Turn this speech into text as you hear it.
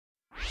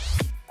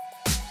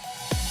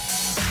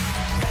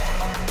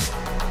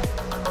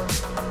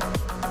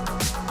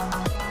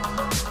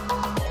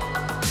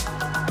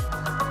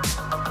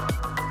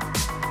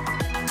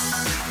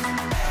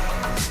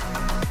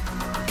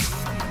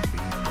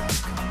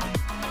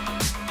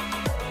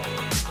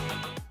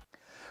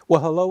Well,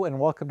 hello and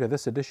welcome to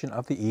this edition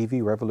of the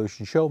EV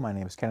Revolution Show. My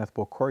name is Kenneth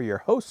Bocour, your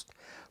host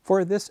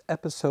for this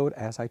episode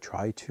as I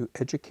try to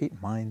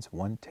educate minds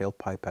one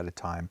tailpipe at a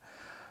time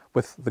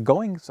with the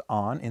goings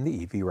on in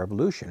the EV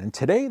revolution. And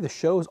today the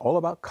show is all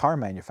about car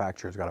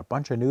manufacturers. Got a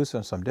bunch of news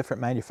from some different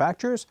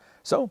manufacturers,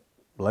 so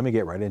let me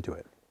get right into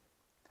it.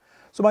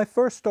 So my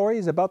first story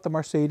is about the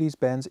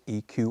Mercedes-Benz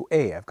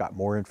EQA. I've got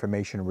more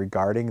information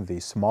regarding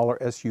the smaller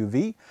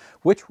SUV,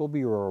 which will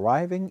be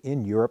arriving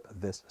in Europe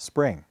this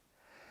spring.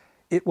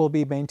 It will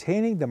be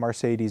maintaining the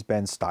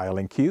Mercedes-Benz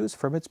styling cues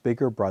from its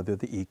bigger brother,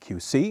 the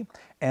EQC,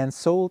 and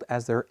sold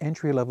as their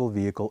entry-level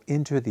vehicle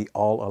into the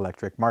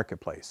all-electric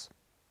marketplace.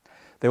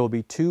 There will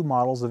be two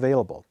models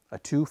available, a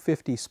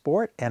 250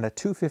 Sport and a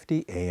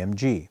 250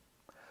 AMG.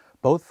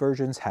 Both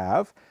versions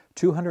have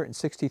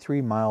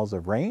 263 miles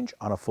of range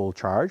on a full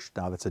charge,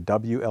 now that's a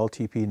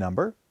WLTP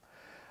number,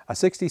 a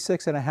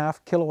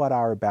 66.5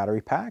 kilowatt-hour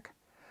battery pack,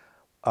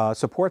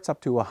 supports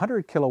up to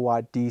 100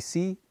 kilowatt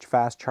DC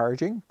fast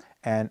charging,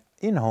 and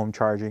in-home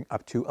charging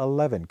up to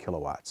 11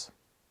 kilowatts.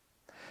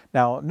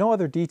 Now, no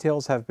other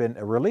details have been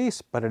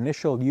released, but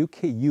initial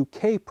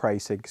UK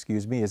pricing,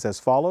 is as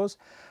follows.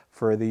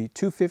 For the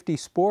 250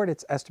 Sport,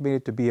 it's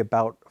estimated to be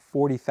about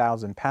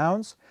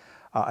 £40,000,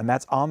 and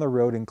that's on the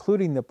road,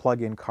 including the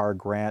plug-in car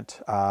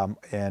grant,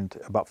 and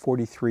about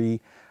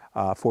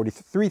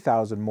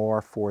 43,000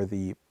 more for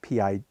the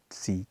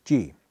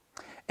PICG.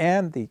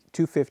 And the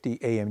 250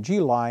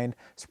 AMG line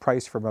is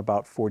priced from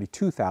about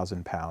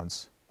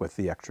 £42,000 with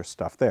the extra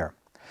stuff there.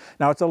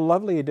 Now, it's a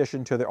lovely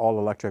addition to their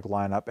all-electric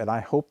lineup, and I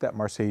hope that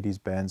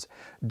Mercedes-Benz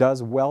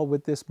does well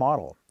with this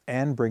model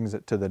and brings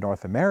it to the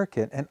North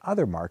American and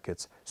other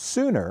markets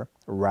sooner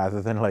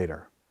rather than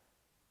later.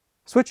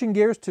 Switching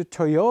gears to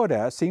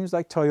Toyota, seems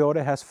like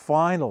Toyota has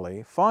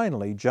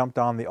finally jumped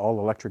on the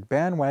all-electric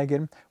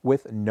bandwagon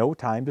with no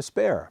time to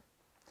spare.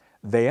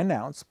 They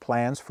announced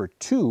plans for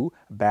 2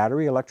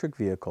 battery electric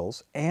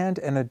vehicles and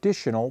an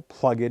additional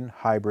plug-in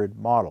hybrid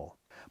model.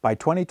 By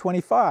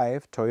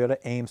 2025, Toyota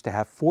aims to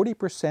have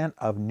 40%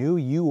 of new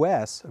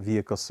U.S.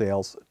 vehicle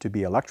sales to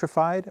be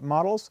electrified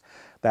models.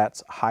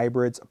 That's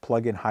hybrids,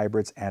 plug-in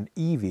hybrids, and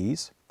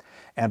EVs.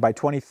 And by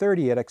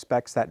 2030, it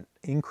expects that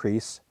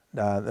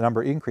the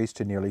number increase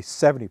to nearly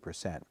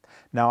 70%.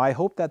 Now, I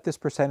hope that this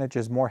percentage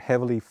is more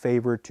heavily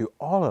favored to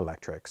all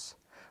electrics,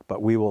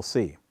 but we will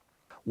see.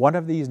 One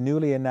of these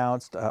newly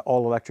announced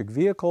all-electric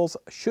vehicles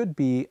should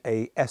be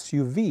a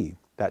SUV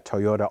that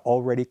Toyota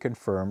already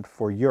confirmed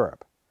for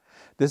Europe.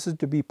 This is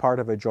to be part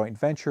of a joint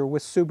venture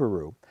with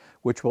Subaru,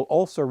 which will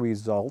also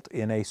result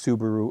in a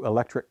Subaru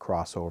electric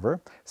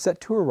crossover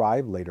set to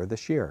arrive later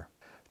this year.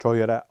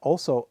 Toyota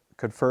also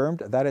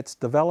confirmed that it's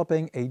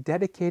developing a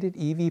dedicated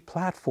EV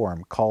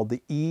platform called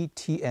the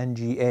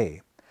e-TNGA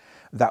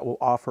that will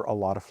offer a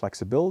lot of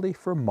flexibility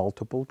for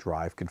multiple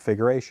drive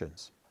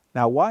configurations.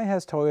 Now, why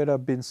has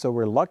Toyota been so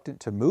reluctant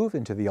to move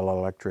into the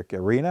all-electric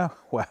arena?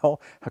 Well,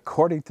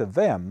 according to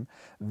them,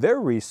 their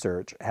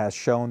research has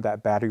shown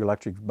that battery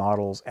electric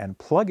models and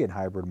plug-in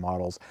hybrid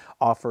models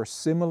offer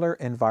similar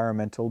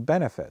environmental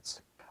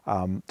benefits.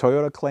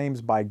 Toyota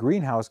claims by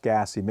greenhouse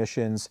gas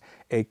emissions,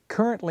 a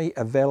currently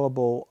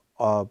available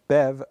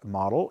BEV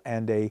model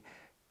and a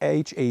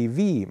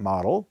HEV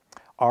model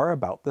are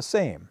about the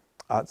same.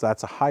 So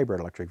that's a hybrid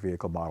electric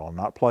vehicle model,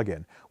 not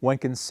plug-in, when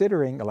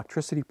considering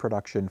electricity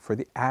production for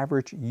the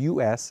average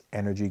U.S.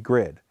 energy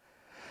grid.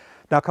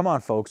 Now, come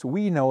on, folks,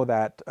 we know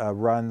that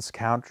runs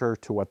counter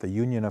to what the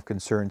Union of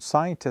Concerned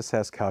Scientists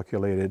has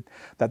calculated,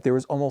 that there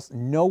is almost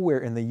nowhere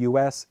in the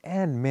U.S.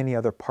 and many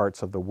other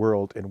parts of the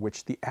world in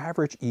which the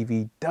average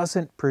EV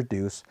doesn't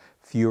produce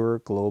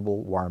fewer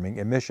global warming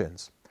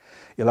emissions.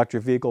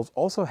 Electric vehicles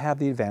also have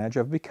the advantage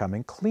of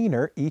becoming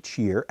cleaner each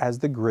year as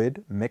the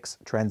grid mix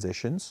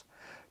transitions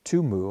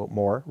to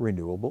more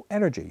renewable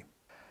energy.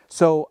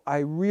 So I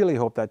really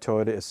hope that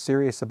Toyota is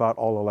serious about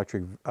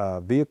all-electric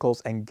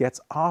vehicles and gets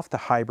off the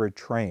hybrid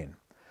train.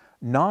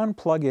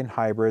 Non-plug-in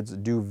hybrids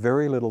do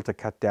very little to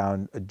cut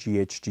down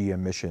GHG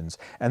emissions,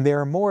 and they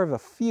are more of a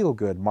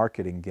feel-good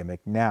marketing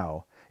gimmick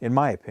now, in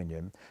my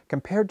opinion,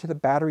 compared to the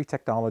battery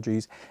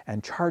technologies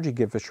and charging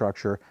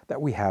infrastructure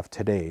that we have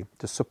today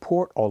to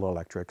support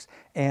all-electrics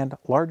and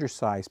larger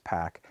size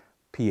pack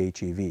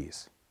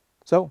PHEVs.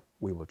 So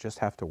we will just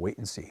have to wait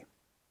and see.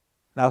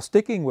 Now,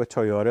 sticking with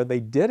Toyota, they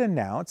did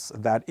announce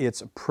that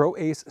its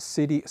Proace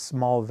City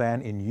small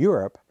van in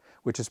Europe,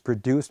 which is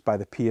produced by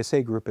the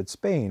PSA Group in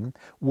Spain,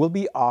 will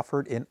be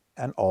offered in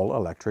an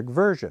all-electric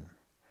version,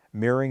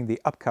 mirroring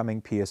the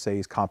upcoming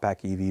PSA's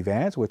compact EV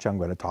vans, which I'm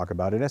going to talk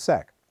about in a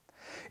sec.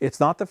 It's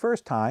not the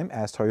first time,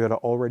 as Toyota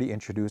already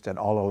introduced an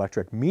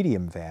all-electric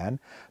medium van,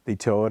 the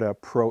Toyota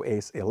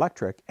Proace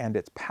Electric, and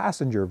its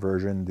passenger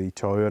version, the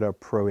Toyota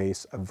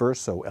Proace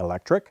Verso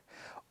Electric,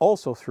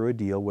 also through a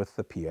deal with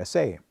the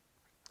PSA.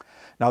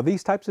 Now,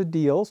 these types of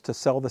deals to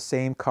sell the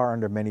same car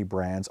under many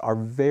brands are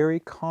very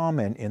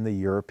common in the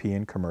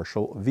European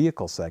commercial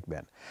vehicle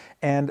segment,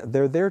 and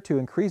they're there to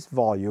increase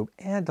volume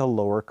and to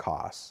lower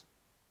costs.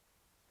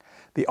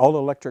 The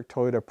all-electric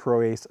Toyota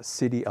Proace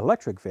City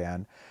electric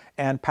van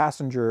and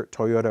passenger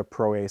Toyota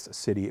Proace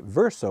City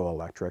Verso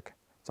electric,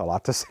 it's a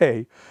lot to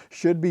say,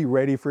 should be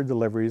ready for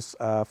deliveries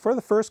for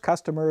the first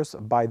customers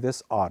by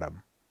this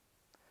autumn.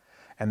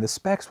 And the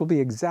specs will be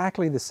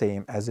exactly the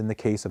same as in the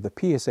case of the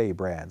PSA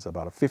brands,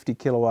 about a 50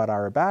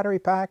 kilowatt-hour battery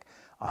pack,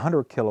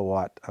 100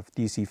 kilowatt of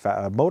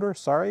DC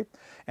motor,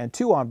 and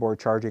two onboard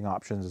charging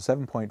options, a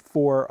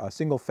 7.4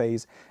 single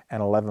phase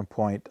and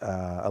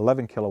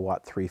 11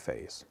 kilowatt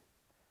three-phase.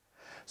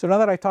 So now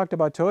that I talked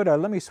about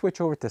Toyota, let me switch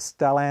over to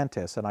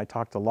Stellantis, and I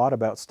talked a lot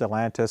about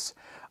Stellantis.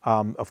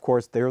 Of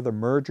course, they're the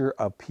merger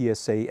of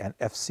PSA and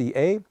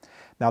FCA.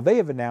 Now they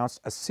have announced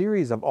a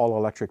series of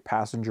all-electric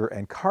passenger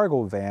and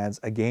cargo vans,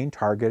 again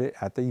targeted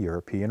at the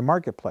European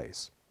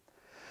marketplace.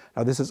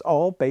 Now this is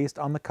all based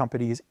on the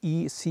company's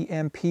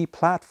eCMP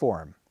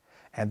platform,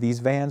 and these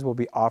vans will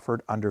be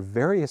offered under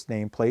various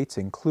nameplates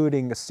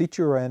including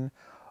Citroen,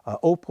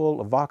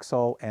 Opel,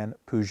 Vauxhall, and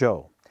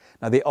Peugeot.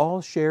 Now they all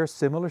share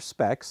similar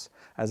specs,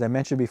 as I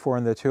mentioned before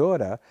in the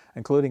Toyota,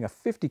 including a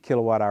 50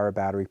 kilowatt-hour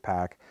battery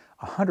pack,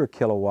 a 100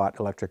 kilowatt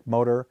electric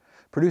motor,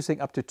 producing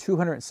up to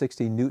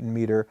 260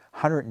 Newton-meter,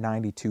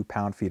 192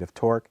 pound-feet of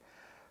torque,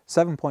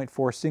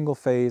 7.4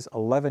 single-phase,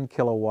 11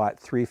 kilowatt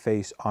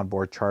three-phase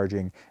onboard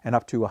charging, and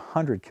up to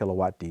 100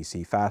 kilowatt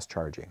DC fast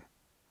charging.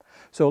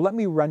 So let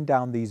me run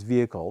down these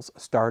vehicles,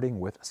 starting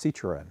with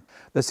Citroen.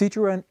 The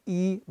Citroen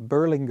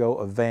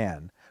e-Berlingo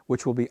van,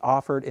 which will be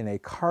offered in a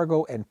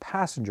cargo and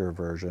passenger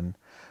version,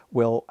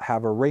 will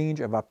have a range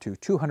of up to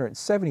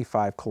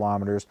 275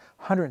 kilometers,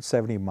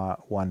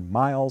 171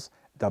 miles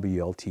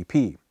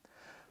WLTP.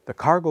 The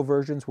cargo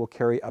versions will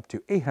carry up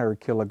to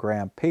 800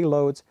 kilogram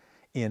payloads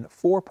in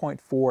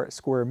 4.4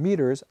 square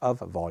meters of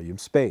volume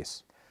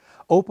space.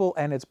 Opel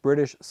and its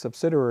British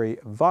subsidiary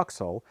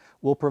Vauxhall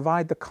will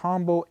provide the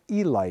combo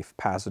e-Life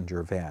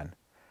passenger van,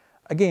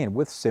 again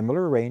with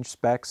similar range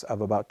specs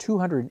of about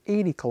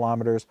 280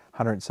 kilometers,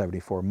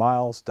 174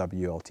 miles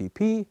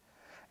WLTP,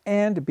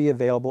 and be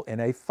available in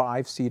a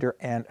 5-seater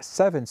and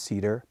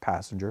 7-seater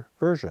passenger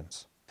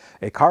versions.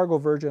 A cargo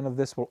version of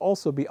this will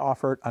also be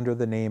offered under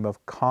the name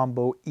of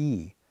Combo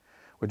E,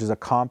 which is a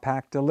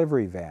compact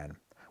delivery van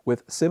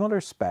with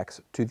similar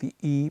specs to the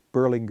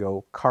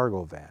e-Berlingo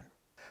cargo van.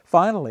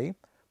 Finally,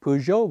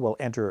 Peugeot will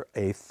enter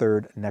a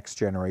third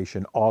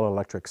next-generation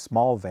all-electric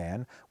small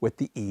van with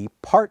the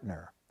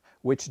e-Partner,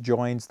 which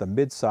joins the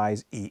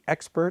mid-size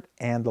e-Expert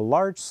and the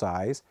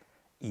large-size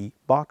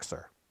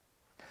e-Boxer.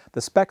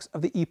 The specs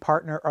of the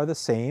e-Partner are the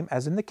same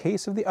as in the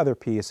case of the other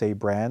PSA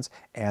brands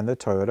and the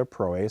Toyota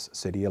Proace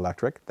City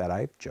Electric that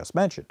I've just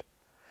mentioned.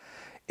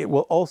 It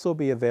will also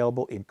be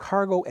available in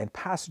cargo and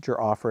passenger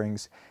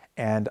offerings,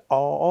 and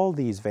all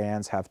these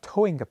vans have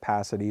towing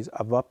capacities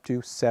of up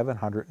to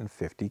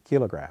 750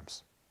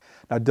 kilograms.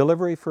 Now,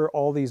 delivery for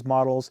all these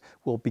models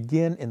will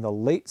begin in the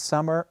late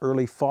summer,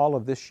 early fall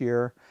of this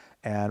year,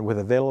 and with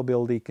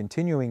availability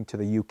continuing to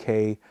the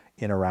UK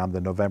in around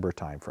the November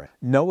timeframe.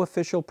 No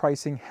official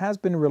pricing has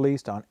been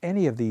released on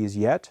any of these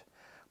yet,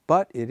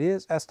 but it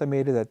is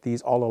estimated that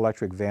these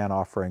all-electric van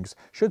offerings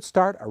should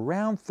start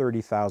around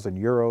 30,000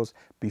 euros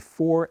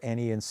before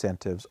any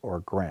incentives or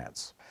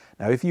grants.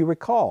 Now, if you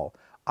recall,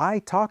 I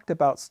talked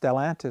about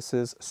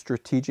Stellantis'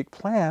 strategic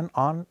plan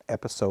on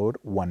episode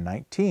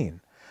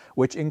 119,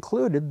 which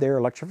included their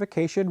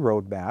electrification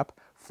roadmap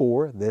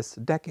for this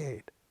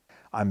decade.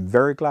 I'm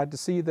very glad to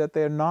see that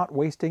they're not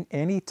wasting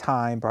any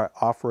time by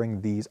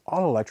offering these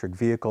all-electric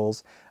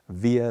vehicles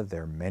via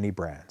their many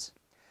brands.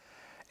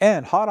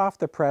 And hot off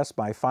the press,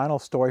 my final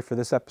story for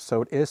this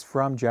episode is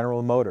from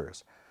General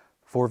Motors.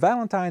 For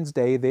Valentine's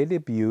Day, they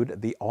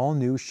debuted the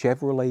all-new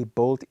Chevrolet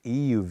Bolt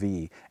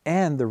EUV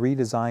and the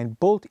redesigned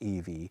Bolt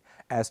EV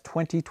as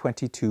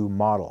 2022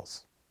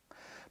 models.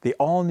 The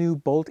all-new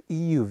Bolt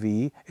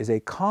EUV is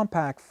a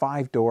compact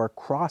 5-door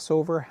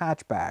crossover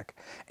hatchback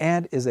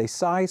and is a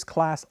size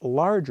class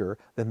larger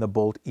than the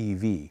Bolt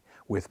EV,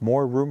 with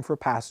more room for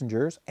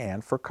passengers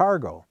and for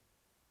cargo.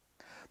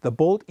 The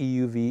Bolt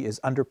EUV is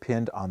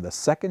underpinned on the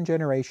second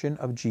generation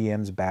of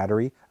GM's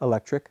battery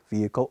electric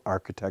vehicle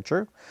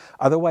architecture,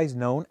 otherwise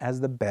known as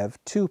the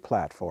BEV2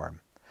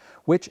 platform,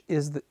 which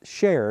is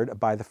shared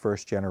by the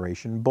first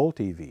generation Bolt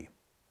EV.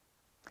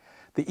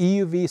 The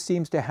EUV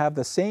seems to have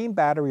the same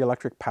battery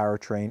electric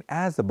powertrain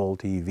as the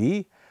Bolt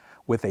EV,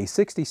 with a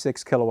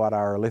 66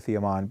 kilowatt-hour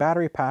lithium-ion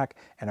battery pack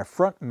and a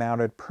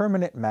front-mounted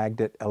permanent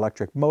magnet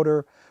electric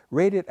motor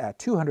rated at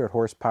 200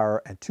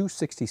 horsepower and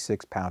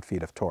 266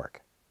 pound-feet of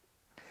torque.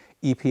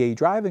 EPA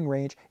driving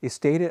range is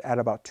stated at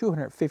about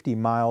 250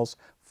 miles,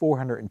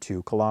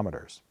 402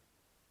 kilometers.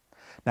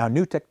 Now,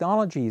 new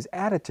technology is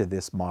added to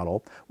this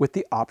model with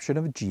the option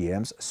of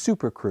GM's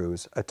Super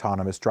Cruise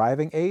autonomous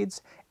driving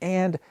aids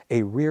and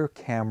a rear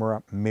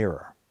camera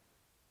mirror.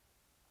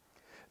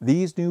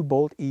 These new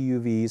Bolt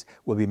EUVs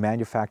will be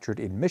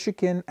manufactured in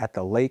Michigan at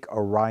the Lake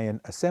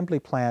Orion Assembly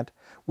Plant,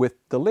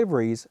 with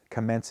deliveries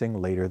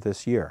commencing later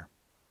this year.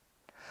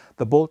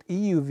 The Bolt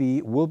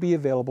EUV will be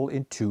available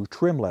in 2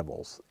 trim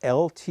levels,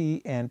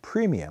 LT and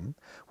Premium,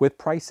 with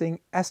pricing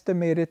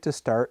estimated to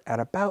start at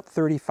about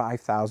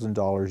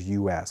 $35,000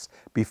 US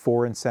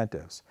before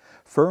incentives.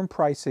 Firm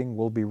pricing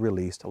will be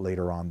released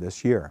later on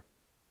this year.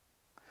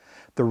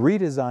 The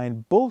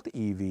redesigned Bolt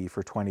EV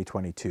for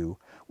 2022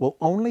 will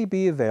only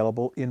be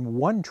available in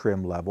 1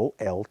 trim level,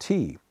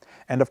 LT,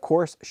 and of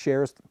course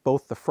shares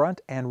both the front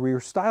and rear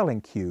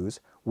styling cues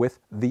with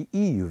the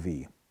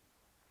EUV.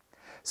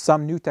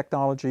 Some new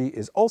technology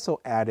is also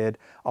added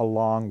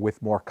along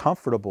with more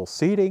comfortable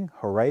seating,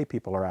 hooray,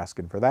 people are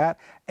asking for that,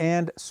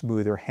 and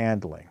smoother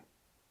handling.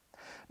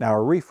 Now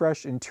a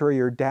refreshed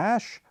interior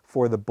dash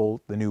for the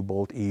new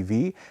Bolt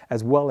EV,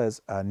 as well as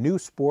a new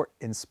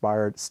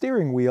sport-inspired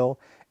steering wheel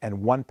and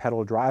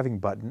 1-pedal driving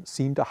button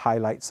seem to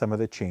highlight some of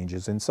the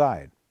changes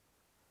inside.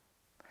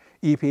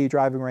 EPA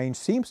driving range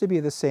seems to be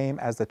the same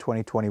as the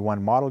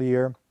 2021 model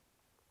year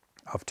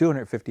of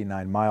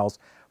 259 miles,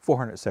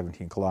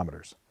 417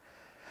 kilometers.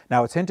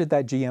 Now, it's hinted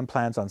that GM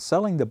plans on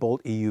selling the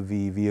Bolt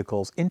EUV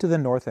vehicles into the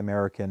North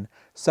American,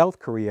 South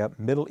Korea,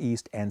 Middle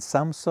East, and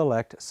some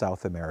select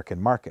South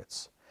American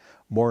markets.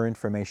 More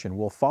information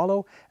will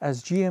follow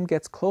as GM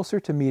gets closer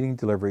to meeting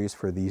deliveries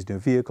for these new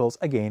vehicles,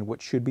 again,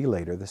 which should be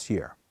later this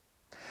year.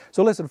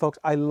 So listen, folks,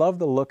 I love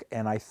the look,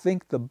 and I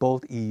think the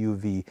Bolt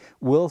EUV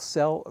will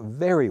sell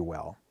very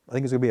well. I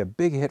think it's going to be a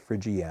big hit for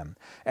GM,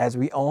 as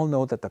we all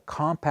know that the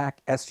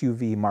compact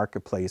SUV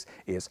marketplace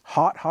is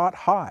hot, hot,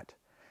 hot.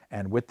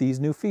 And with these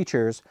new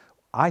features,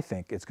 I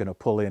think it's going to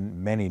pull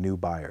in many new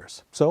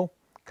buyers. So,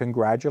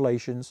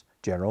 congratulations,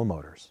 General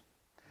Motors.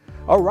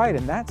 All right,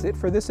 and that's it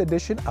for this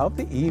edition of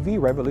the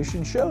EV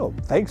Revolution Show.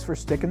 Thanks for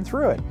sticking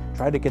through it.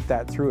 Tried to get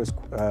that through,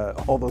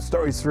 all those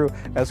stories through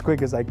as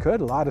quick as I could.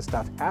 A lot of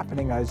stuff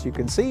happening, as you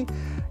can see.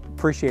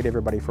 Appreciate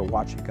everybody for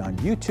watching on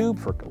YouTube,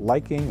 for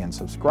liking and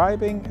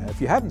subscribing. And if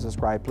you haven't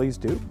subscribed, please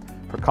do.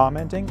 For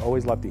commenting,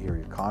 always love to hear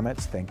your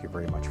comments. Thank you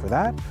very much for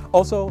that.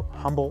 Also,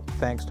 humble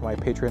thanks to my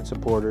Patreon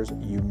supporters.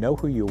 You know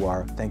who you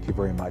are. Thank you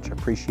very much.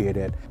 Appreciate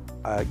it.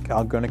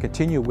 I'm going to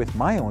continue with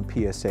my own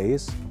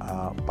PSAs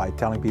by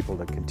telling people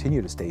to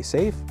continue to stay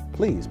safe.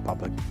 Please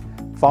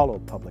follow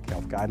public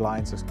health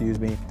guidelines,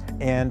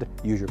 and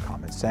use your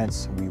common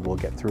sense. We will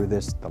get through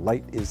this.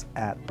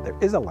 There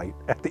is a light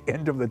at the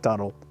end of the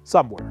tunnel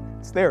somewhere.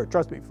 It's there,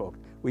 trust me, folks.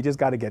 We just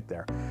got to get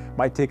there.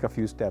 Might take a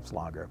few steps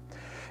longer.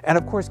 And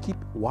of course, keep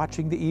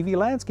watching the EV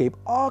landscape.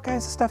 All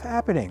kinds of stuff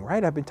happening,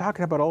 right? I've been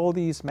talking about all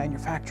these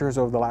manufacturers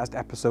over the last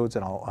episodes,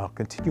 and I'll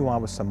continue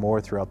on with some more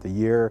throughout the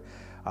year.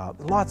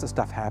 Lots of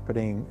stuff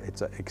happening.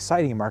 It's an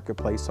exciting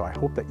marketplace, so I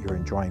hope that you're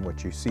enjoying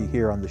what you see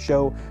here on the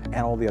show and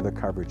all the other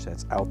coverage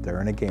that's out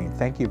there. And again,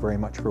 thank you very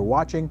much for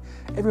watching.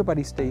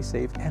 Everybody stay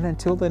safe, and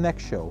until the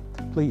next show,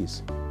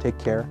 please take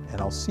care, and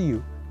I'll see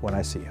you when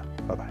I see you.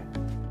 Bye-bye.